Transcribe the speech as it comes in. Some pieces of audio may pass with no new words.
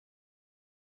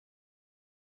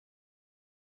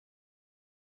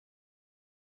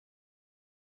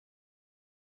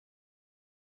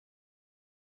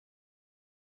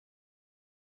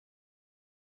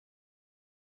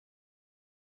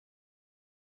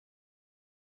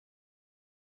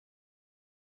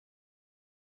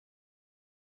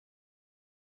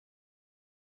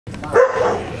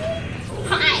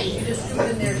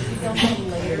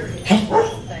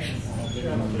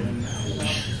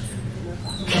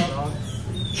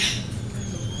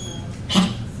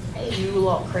You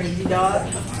little crazy dog.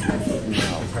 Come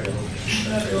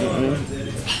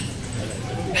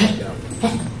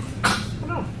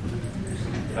on.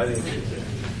 Hi.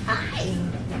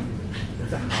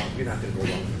 You're not going to go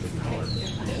wrong with the collar.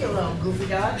 You little goofy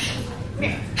dog. Come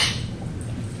here.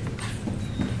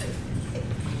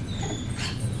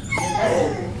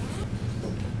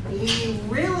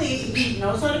 He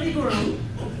knows how to be groomed.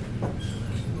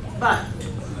 But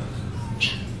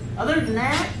other than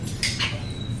that,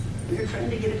 you're trying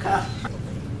to get a cup.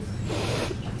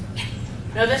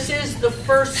 Now this is the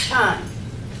first time.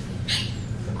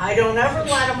 I don't ever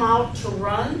let him out to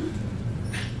run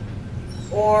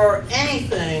or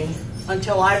anything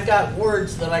until I've got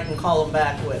words that I can call him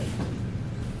back with.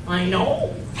 I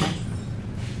know.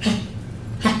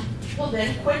 Well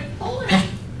then quit pulling.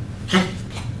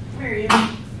 Here you go.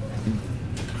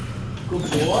 Good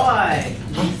boy.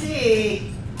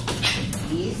 Easy.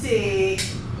 Easy.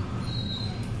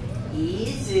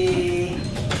 Easy.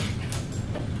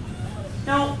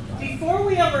 Now, before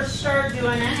we ever start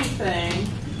doing anything,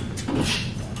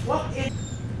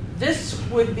 this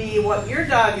would be what your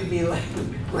dog would be like.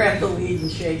 Grab the lead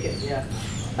and shake it, yeah.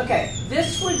 Okay,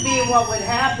 this would be what would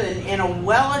happen in a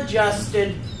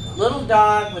well-adjusted little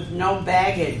dog with no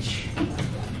baggage.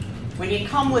 When you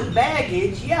come with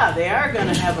baggage, yeah, they are going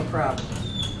to have a problem.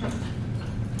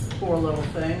 Poor little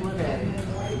thing, look at him.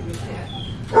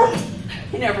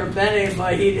 He never been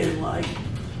anybody he didn't like.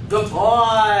 Good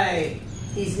boy.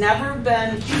 He's never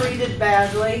been treated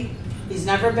badly. He's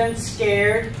never been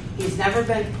scared. He's never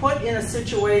been put in a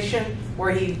situation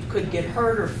where he could get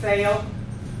hurt or fail.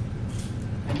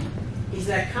 He's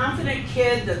that confident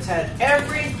kid that's had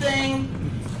everything.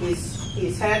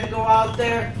 He's had to go out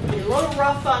there. He's a little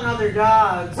rough on other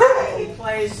dogs. He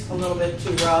plays a little bit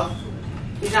too rough.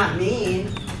 He's not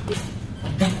mean.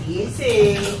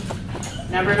 Easy.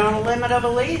 Never known a limit of a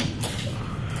lead.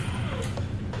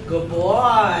 Good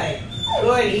boy.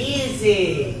 Good,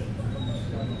 easy.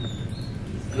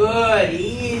 Good,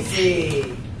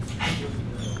 easy.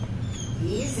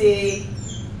 Easy.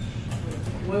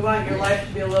 We want your life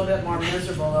to be a little bit more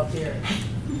miserable up here.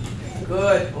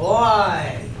 Good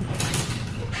boy.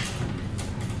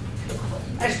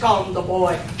 I just call him the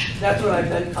boy. That's what I've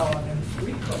been calling him.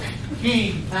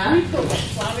 King. Huh?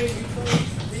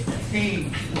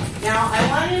 King. Now, I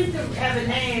want him to have a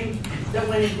name that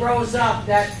when he grows up,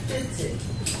 that fits it.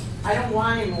 I don't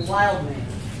want him a wild man.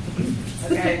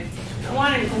 Okay? I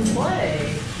want him to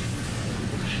play.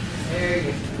 There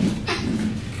you go.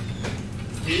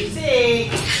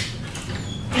 Easy.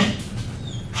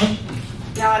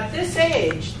 Now, at this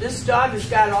age, this dog has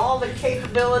got all the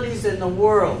capabilities in the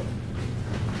world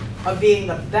of being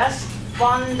the best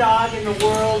fun dog in the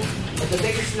world, but the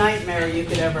biggest nightmare you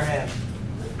could ever have.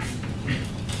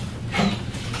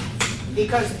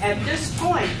 Because at this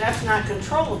point, that's not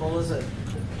controllable, is it?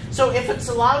 So if it's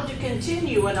allowed to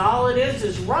continue and all it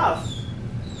is rough,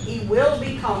 he will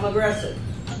become aggressive.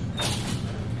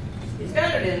 He's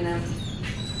got it in him.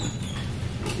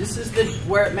 This is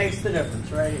where it makes the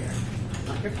difference, right here.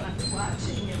 You're fun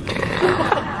watching him.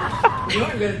 You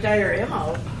weren't going to tire him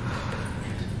out.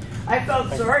 I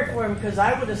felt sorry for him because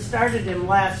I would have started him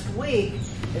last week,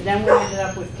 and then we ended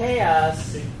up with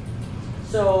chaos.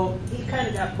 So he kind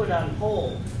of got put on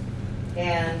hold,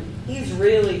 and he's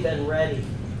really been ready.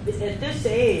 At this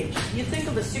age, you think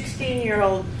of a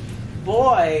 16-year-old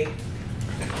boy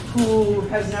who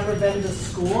has never been to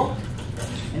school,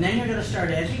 and then you're going to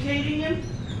start educating him?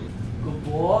 Good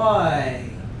boy.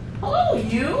 Hello,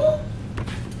 you.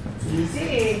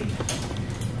 Easy.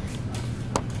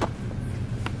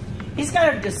 He's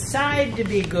got to decide to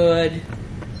be good,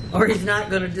 or he's not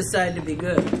going to decide to be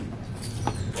good.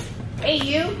 Hey,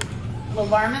 you, little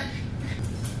varmint.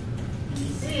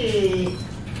 Easy.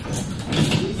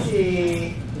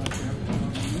 Easy.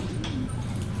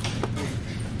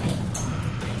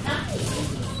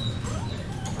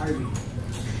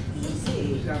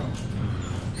 Easy.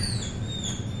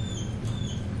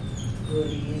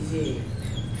 Good, easy.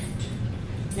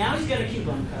 Now he's got a cute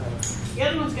bone color. The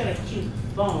other one's got a cute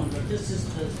bone, but this is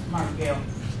the martingale.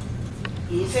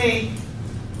 Easy.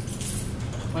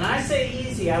 When I say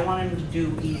easy, I want him to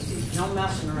do easy. No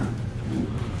messing around.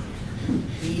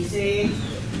 Easy.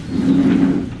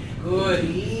 Good,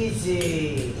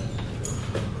 easy.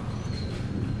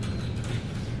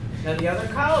 Now the other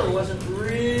collar wasn't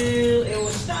real, it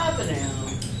was stopping him.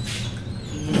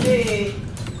 Easy.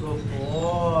 Good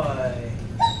boy.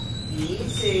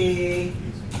 Easy.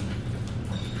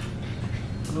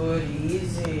 Good,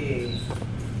 easy.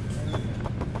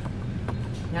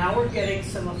 Now we're getting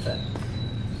some effect.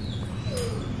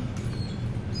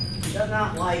 He does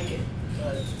not like it,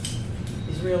 but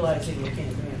He's realizing you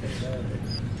can't make it.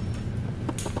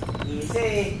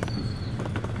 Easy.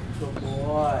 Good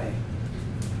boy.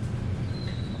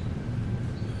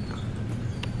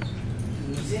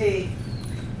 Easy.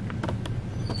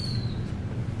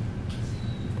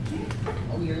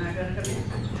 Oh, you're not gonna come in?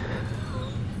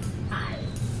 Hi.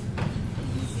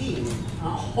 Easy.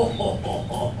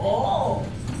 Oh.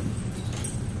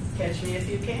 Catch me if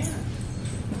you can.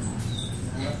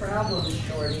 Not a problem,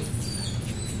 shorty.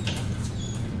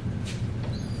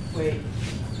 Wait.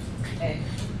 Hey.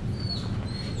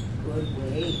 Good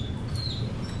wait.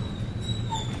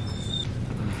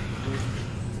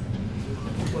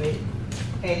 Wait.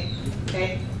 Hey.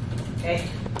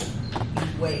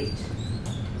 Wait.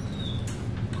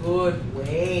 Good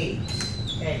wait.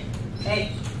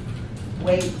 Hey.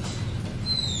 Wait.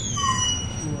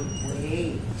 Good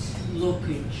wait. Look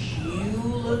at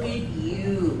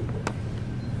you.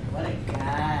 What a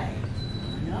guy. I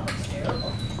know, it's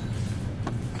terrible.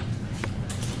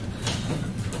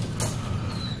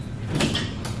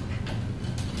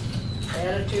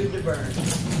 Attitude to burn.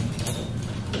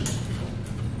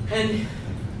 And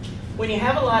when you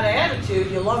have a lot of attitude,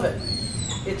 you love it.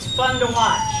 It's fun to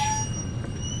watch.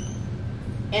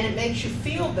 And it makes you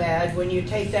feel bad when you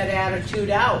take that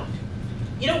attitude out.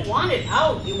 You don't want it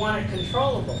out, you want it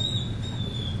controllable.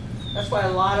 That's why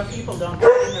a lot of people don't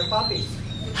train their puppies.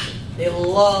 They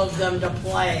love them to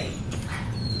play.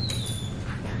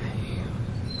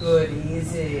 Good,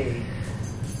 easy.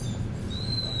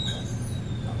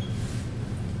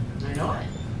 I know it.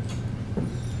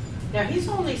 Now he's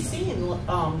only seen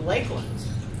Lakelands.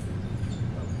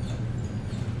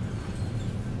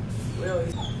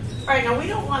 Really. All right, now we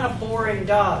don't want a boring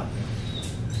dog.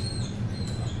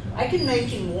 I can make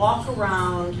him walk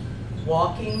around,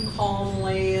 walking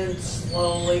calmly and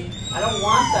slowly. I don't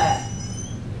want that.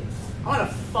 I want a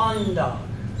fun dog.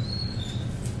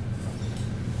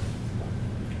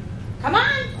 Come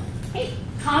on. Hey,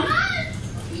 come on.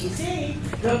 Easy.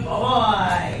 Good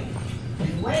boy.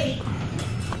 And wait.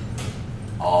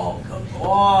 Oh, good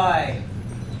boy.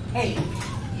 Hey,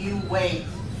 you wait.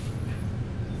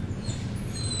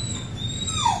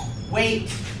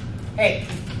 Wait. Hey,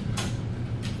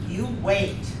 you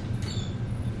wait.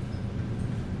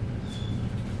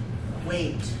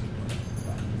 Wait.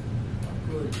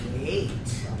 Good wait.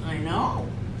 I know.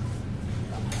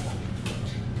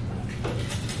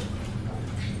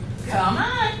 Come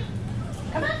on.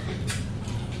 Come on.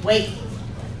 Wait.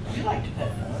 You like to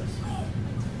pet dogs.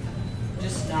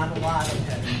 Just not a lot of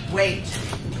petting. Wait.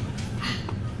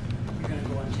 You're going to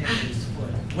go on Tiffany's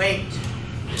foot. Wait.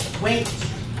 Wait.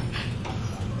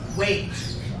 Wait.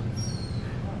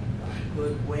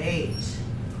 Good wait.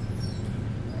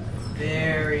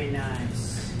 Very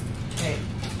nice.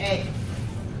 Hey.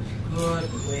 Good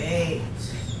wait.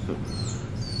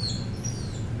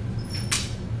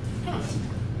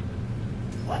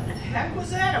 What the heck was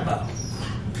that about?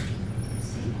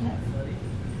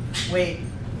 Wait.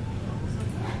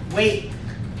 Wait.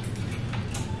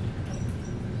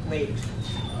 Wait.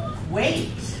 Wait.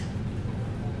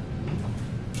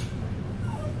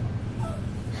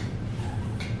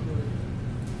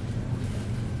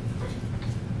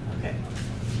 Okay.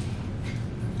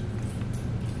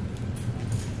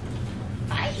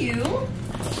 Hi, you.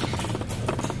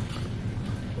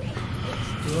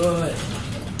 Good.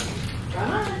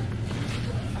 Come on.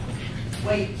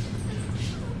 Wait.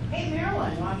 Hey,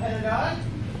 Marilyn, want to pet a dog?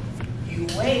 You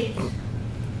wait.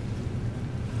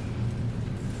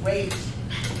 Wait.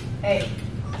 Hey.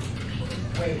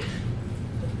 Wait.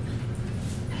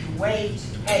 You wait.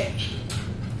 Hey.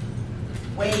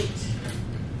 Wait.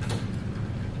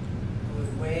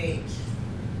 Good wait.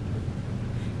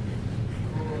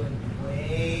 Good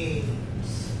wait.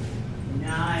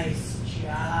 Nice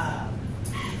job.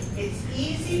 It's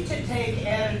easy to take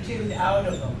attitude out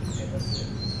of them.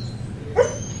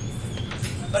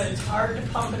 But it's hard to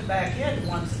pump it back in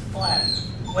once it's flat.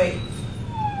 Wait.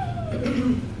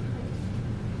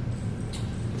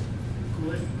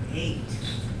 Good wait.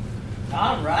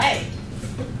 All right.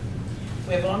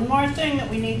 We have one more thing that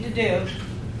we need to do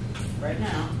right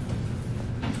now.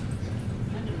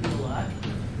 That didn't do a lot.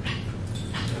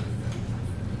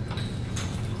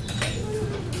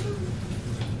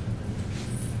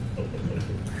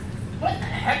 What the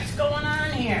heck's going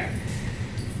on here?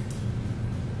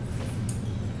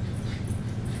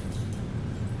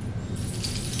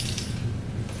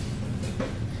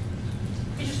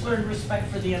 Learn respect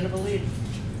for the end of a lead.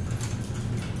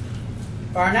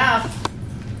 Far enough.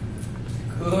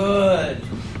 Good.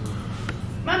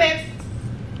 Come on, babe.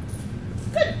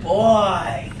 Good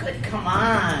boy. Good, come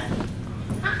on.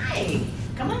 Hi.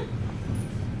 Come on.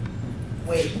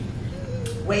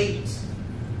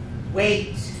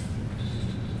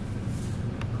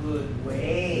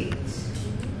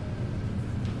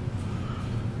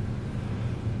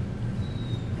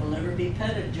 never be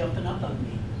petted jumping up on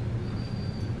me.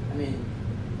 I mean,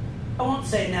 I won't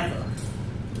say never,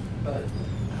 but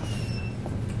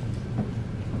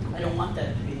I don't want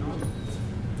that to be normal.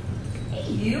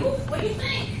 Hey, you, what do you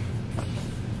think?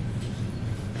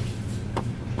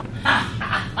 Ha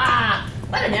ha ha!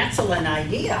 What an excellent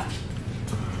idea.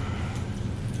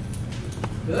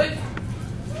 Good.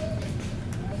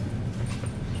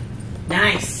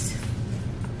 Nice.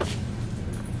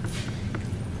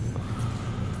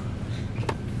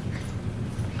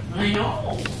 I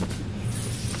know.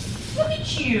 Look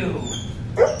at you.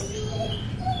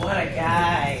 What a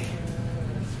guy.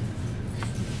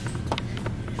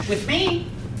 With me?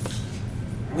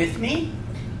 With me?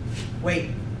 Wait.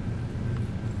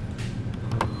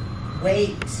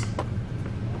 Wait.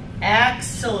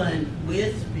 Excellent.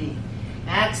 With me.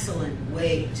 Excellent.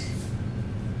 Wait.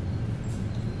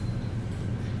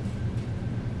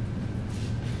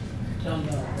 Don't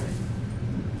go.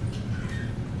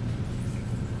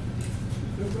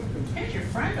 Here's your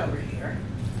friend over here.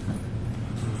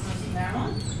 Want to see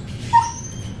Marilyn?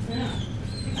 Yeah.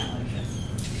 She kind of likes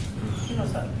you. She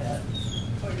knows how to pet.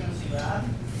 Oh, you're going to see Rob?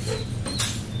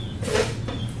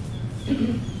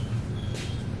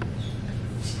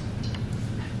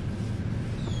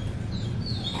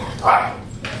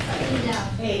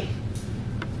 Hey.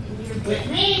 With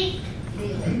me?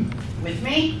 With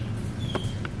me?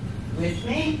 With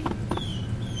me?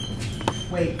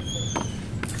 Wait.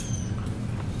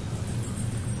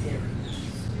 There we go.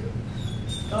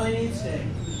 That's all he needs to say.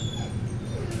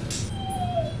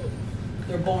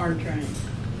 They're born trained.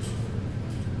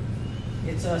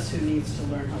 It's us who needs to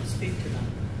learn how to speak to them.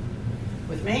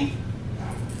 With me?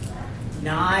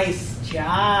 Nice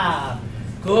job.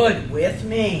 Good. With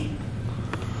me.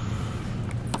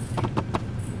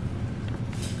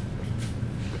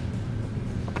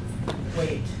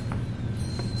 Wait.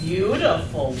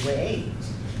 Beautiful. Wait.